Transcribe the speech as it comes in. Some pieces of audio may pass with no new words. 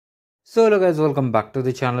So hello guys, welcome back to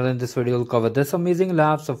the channel. In this video we'll cover this amazing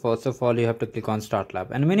lab. So first of all you have to click on start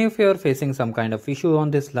lab, and many of you are facing some kind of issue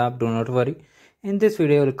on this lab. Do not worry, in this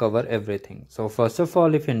video we'll cover everything. So first of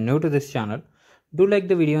all, if you're new to this channel, do like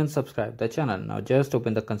the video and subscribe the channel. Now just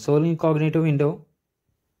open the console incognito window.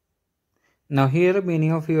 Now here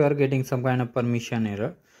many of you are getting some kind of permission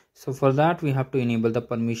error. So for that we have to enable the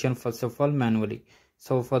permission first of all manually.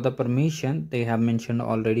 So for the permission they have mentioned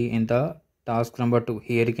already in the task number 2.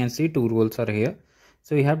 Here you can see 2 roles are here.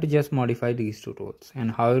 So we have to just modify these 2 roles. And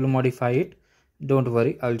how you will modify it, don't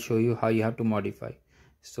worry, I'll show you how you have to modify.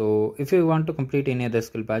 So if you want to complete any other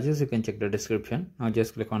skill badges, you can check the description. Now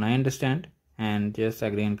just click on I understand and just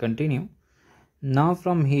agree and continue. Now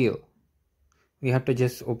from here we have to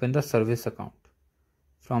just open the service account.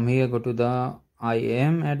 From here go to the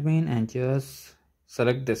IAM admin and just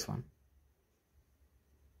select this one.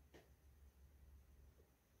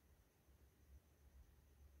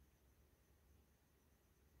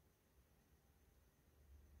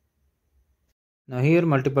 Now here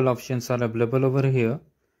multiple options are available over here.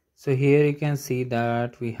 So here you can see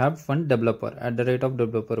that we have one developer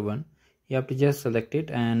 @developer1. You have to just select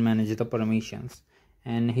it and manage the permissions.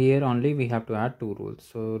 And here only we have to add 2 rules.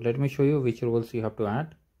 So let me show you which rules you have to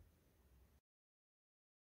add.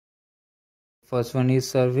 First one is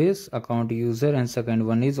service account user and second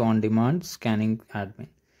one is on demand scanning admin.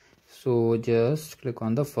 So just click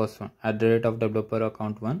on the first one, @developer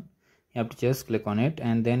account 1. You have to just click on it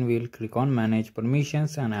and then we'll click on manage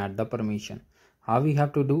permissions and add the permission. How we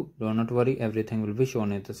have to do, do not worry, everything will be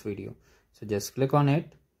shown in this video. So just click on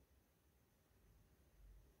it.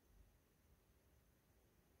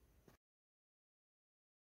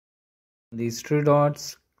 These 3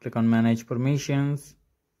 dots, click on manage permissions.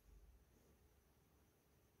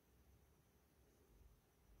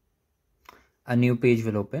 A new page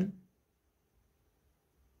will open.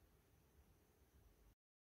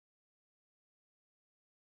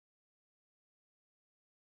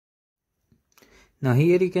 Now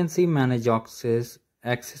here you can see manage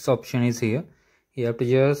access option is here. You have to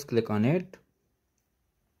just click on it.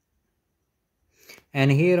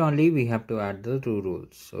 And here only we have to add the 2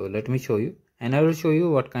 rules. So let me show you and I will show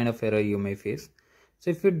you what kind of error you may face.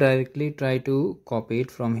 So if you directly try to copy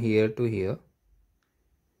it from here to here,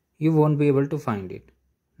 you won't be able to find it.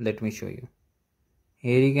 Let me show you.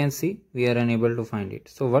 Here you can see we are unable to find it.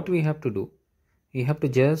 So what we have to do, we have to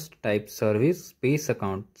just type service space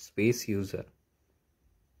account space user.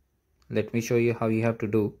 Let me show you how you have to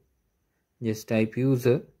do. Just type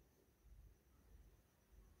user,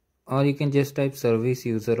 or you can just type service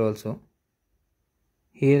user also.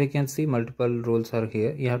 Here you can see multiple roles are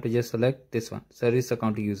here. You have to just select this one, service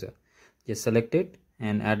account user. Just select it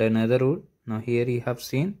and add another role. Now here you have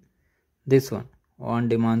seen this one, on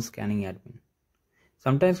demand scanning admin.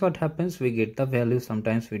 Sometimes what happens, we get the value,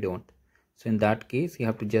 sometimes we don't. So in that case you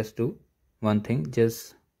have to just do one thing,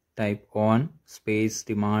 just type on space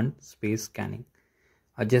demand space scanning,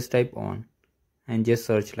 or just type on and just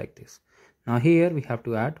search like this. Now here we have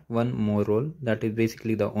to add one more role, that is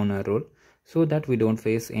basically the owner role, so that we don't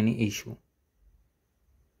face any issue.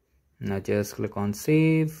 Now just click on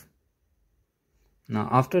save. Now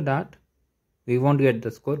after that we won't get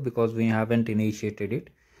the score because we haven't initiated it.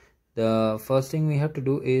 The first thing we have to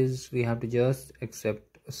do is we have to just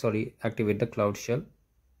activate the cloud shell.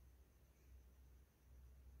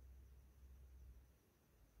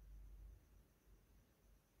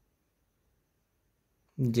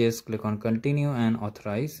 Just click on continue and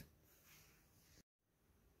authorize.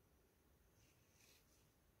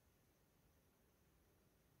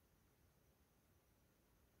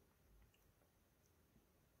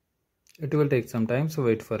 It will take some time, so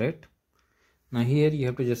wait for it. Now here you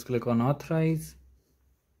have to just click on authorize.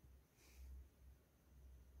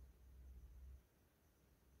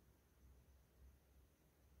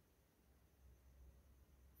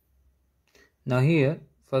 Now here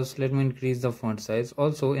first let me increase the font size.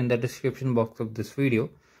 Also in the description box of this video,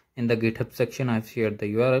 in the GitHub section I've shared the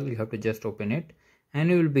URL. You have to just open it and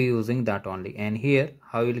you will be using that only. And here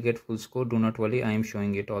how you will get full score, do not worry, I am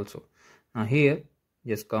showing it also. Now here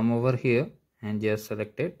just come over here and just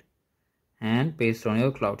select it and paste on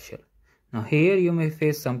your cloud shell. Now here you may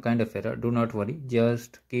face some kind of error, do not worry,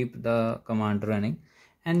 just keep the command running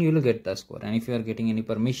and you will get the score. And if you are getting any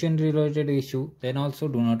permission related issue, then also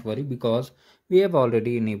do not worry because we have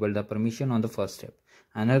already enabled the permission on the first step.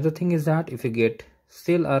 Another thing is that if you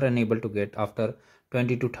still are unable to get after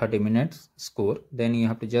 20 to 30 minutes score, then you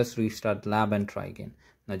have to just restart the lab and try again.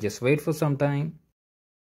 Now just wait for some time.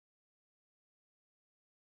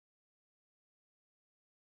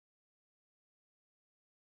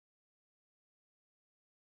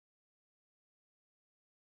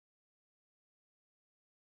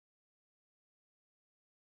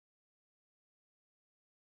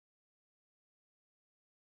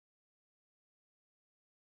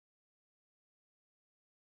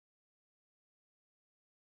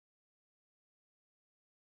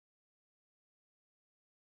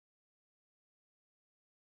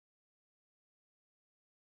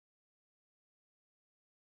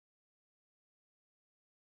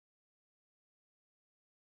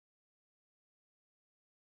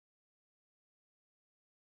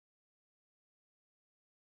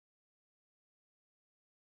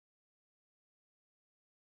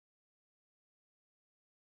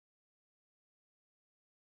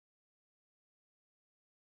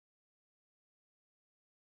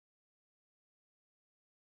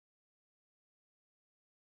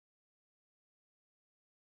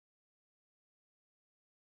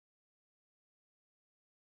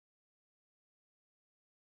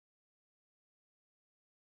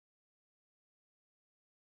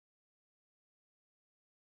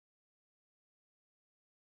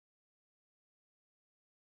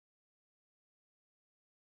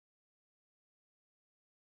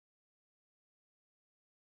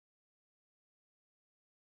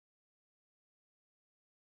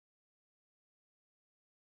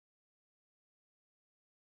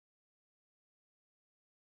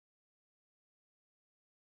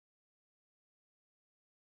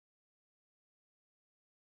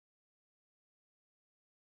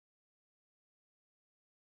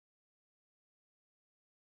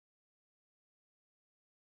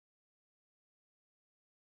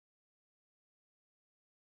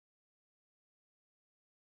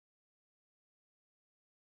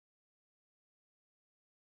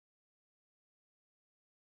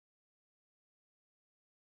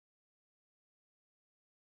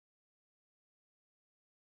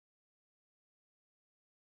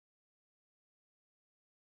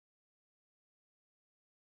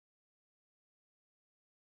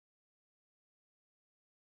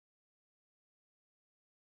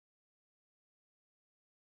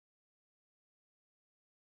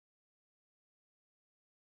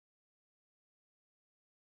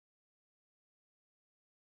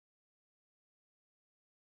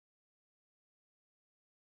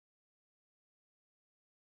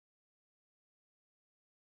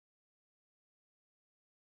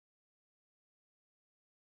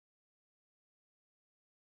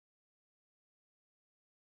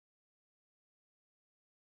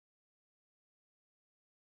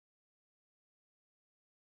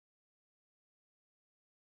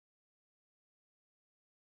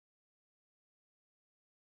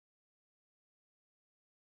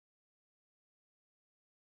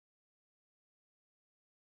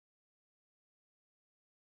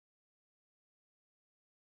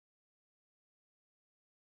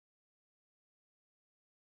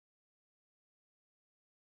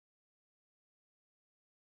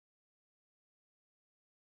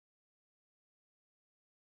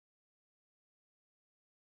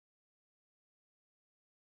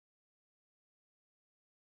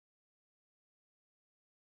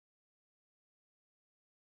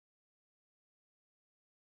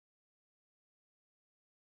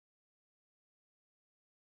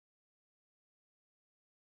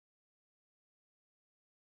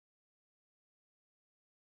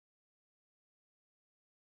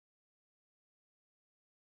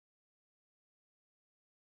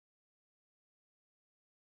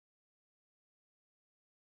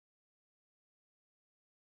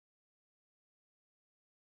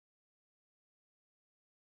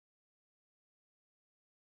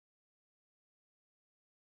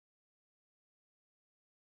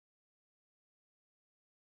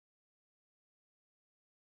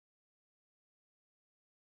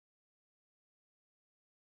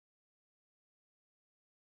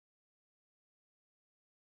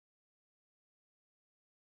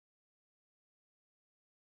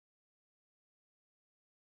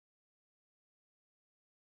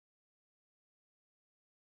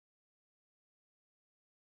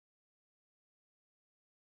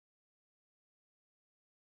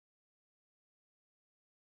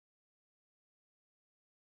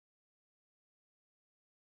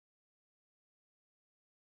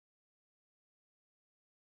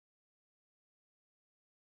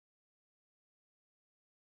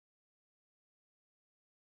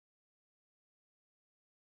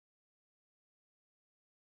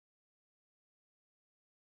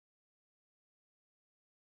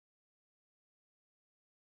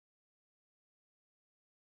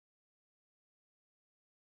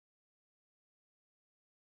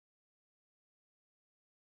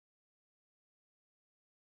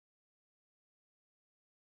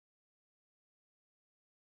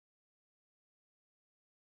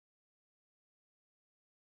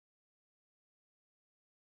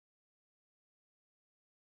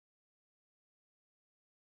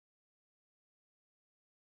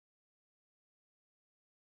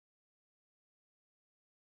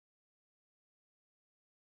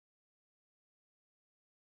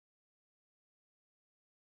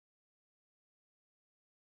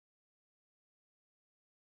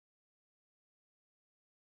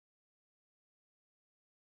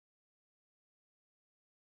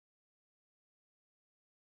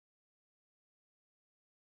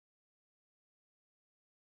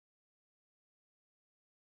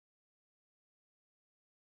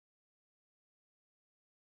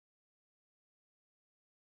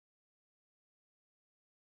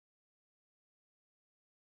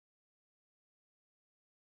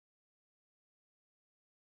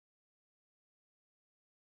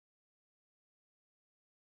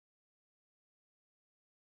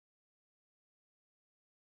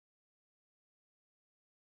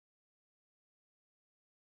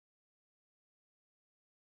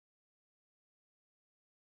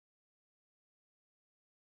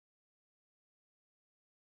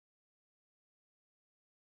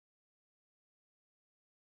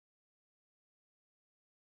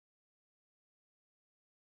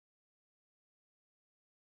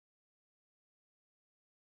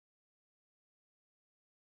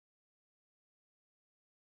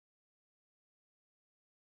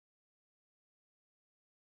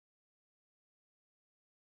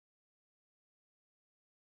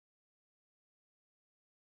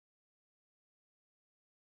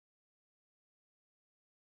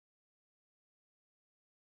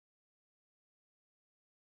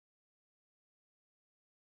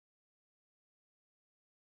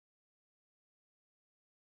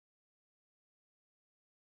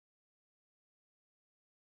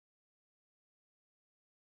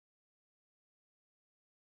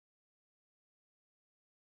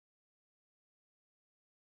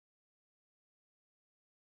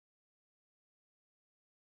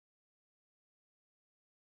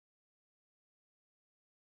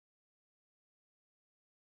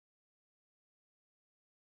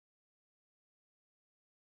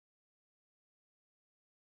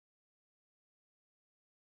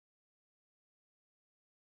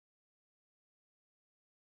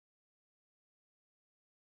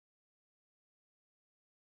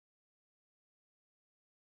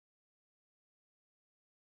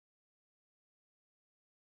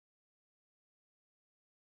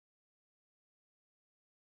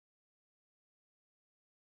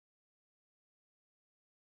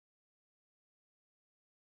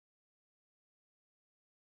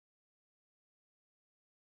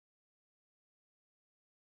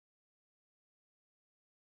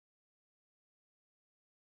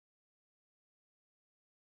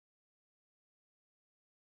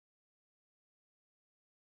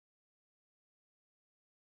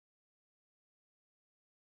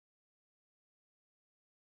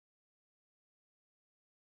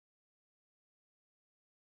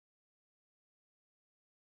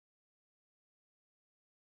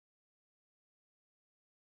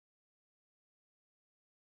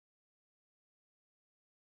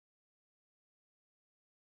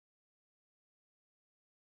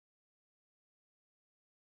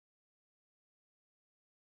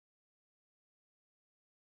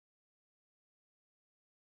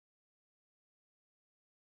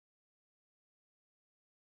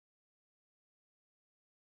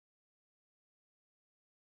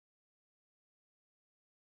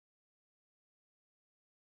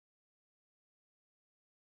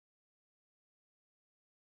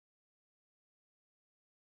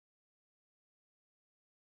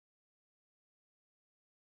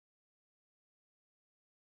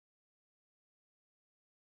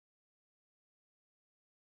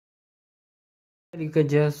 You can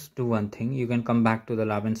just do one thing. You can come back to the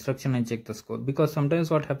lab instruction and check the score, because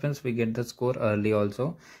sometimes what happens, we get the score early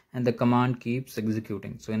also and the command keeps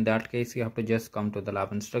executing. So in that case, you have to just come to the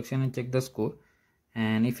lab instruction and check the score.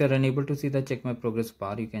 And if you're unable to see the check my progress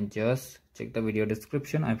bar, you can just check the video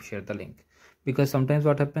description. I've shared the link, because sometimes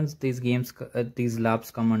what happens, these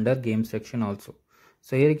labs come under game section also.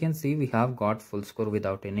 So here you can see we have got full score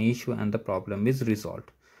without any issue and the problem is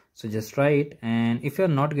resolved. So just try it, and if you're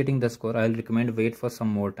not getting the score, I'll recommend wait for some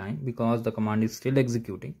more time, because the command is still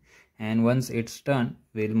executing, and once it's done,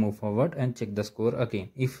 we'll move forward and check the score again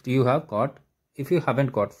if you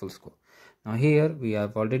haven't got full score. Now here we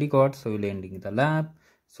have already got, so we'll ending the lab.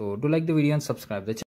 So do like the video and subscribe the channel.